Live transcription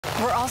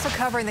We're also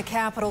covering the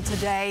Capitol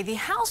today. The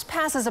House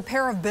passes a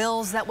pair of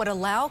bills that would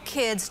allow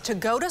kids to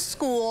go to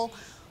school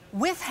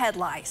with head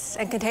lice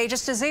and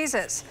contagious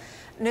diseases.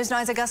 News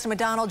 9's Augusta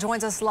McDonald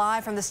joins us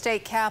live from the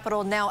state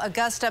capitol. Now,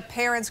 Augusta,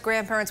 parents,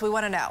 grandparents, we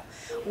want to know,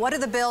 what do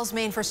the bills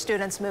mean for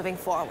students moving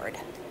forward?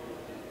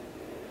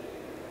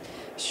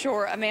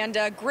 Sure,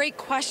 Amanda, great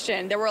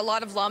question. There were a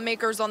lot of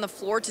lawmakers on the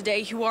floor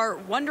today who are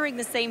wondering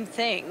the same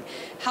thing.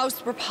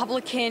 House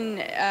Republican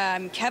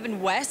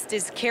Kevin West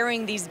is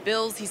carrying these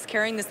bills. He's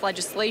carrying this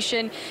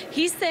legislation.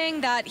 He's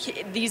saying that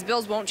these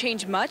bills won't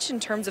change much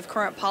in terms of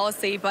current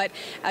policy, but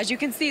as you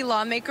can see,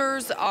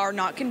 lawmakers are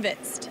not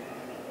convinced.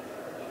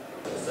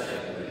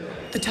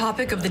 The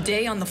topic of the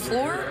day on the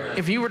floor?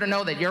 If you were to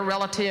know that your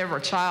relative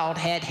or child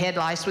had head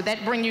lice, would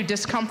that bring you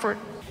discomfort?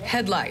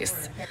 Head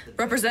lice.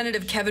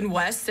 Representative Kevin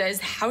West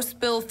says House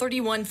Bill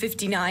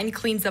 3159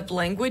 cleans up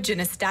language in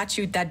a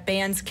statute that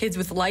bans kids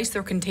with lice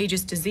or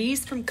contagious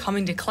disease from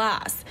coming to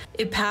class.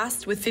 It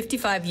passed with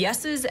 55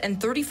 yeses and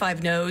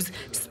 35 noes,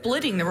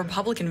 splitting the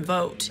Republican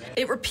vote.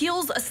 It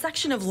repeals a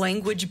section of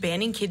language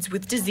banning kids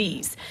with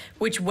disease,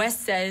 which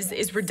West says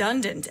is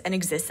redundant and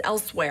exists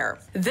elsewhere.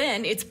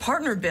 Then its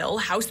partner bill,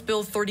 House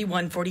Bill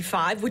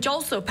 3145, which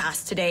also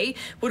passed today,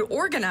 would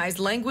organize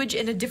language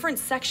in a different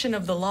section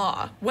of the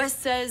law.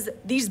 West says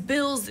these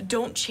bills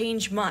don't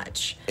change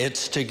much.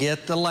 It's to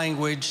get the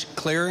language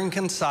clear and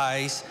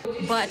concise.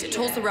 But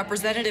Tulsa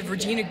Representative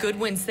Regina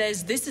Goodwin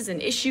says this is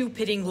an issue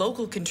pitting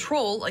local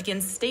control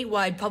against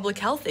statewide public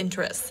health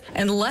interests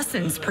and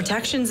lessens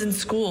protections in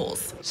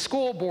schools.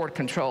 School board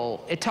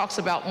control. It talks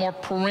about more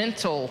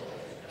parental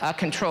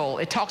control.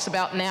 It talks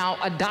about now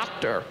a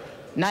doctor,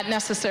 not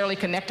necessarily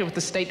connected with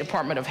the State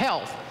Department of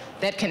Health,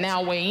 that can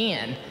now weigh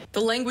in.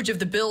 The language of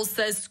the bill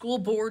says school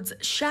boards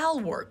shall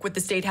work with the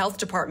state health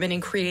department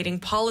in creating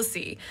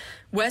policy.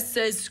 West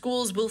says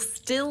schools will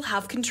still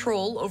have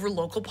control over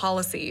local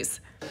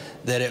policies.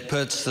 That it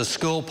puts the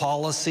school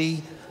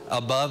policy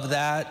above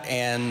that,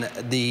 and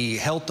the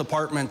health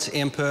department's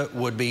input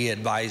would be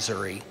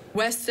advisory.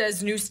 West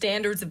says new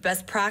standards of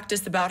best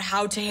practice about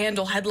how to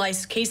handle head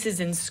lice cases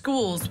in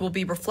schools will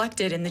be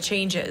reflected in the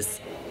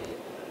changes.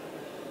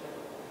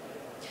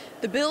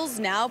 The bills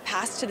now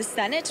passed to the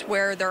Senate,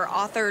 where they're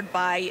authored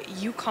by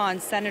Yukon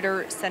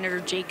Senator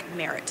Jake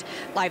Merritt.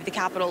 Live at the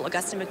Capitol,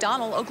 Augusta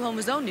McDonald,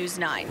 Oklahoma's own News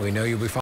 9. We know you'll be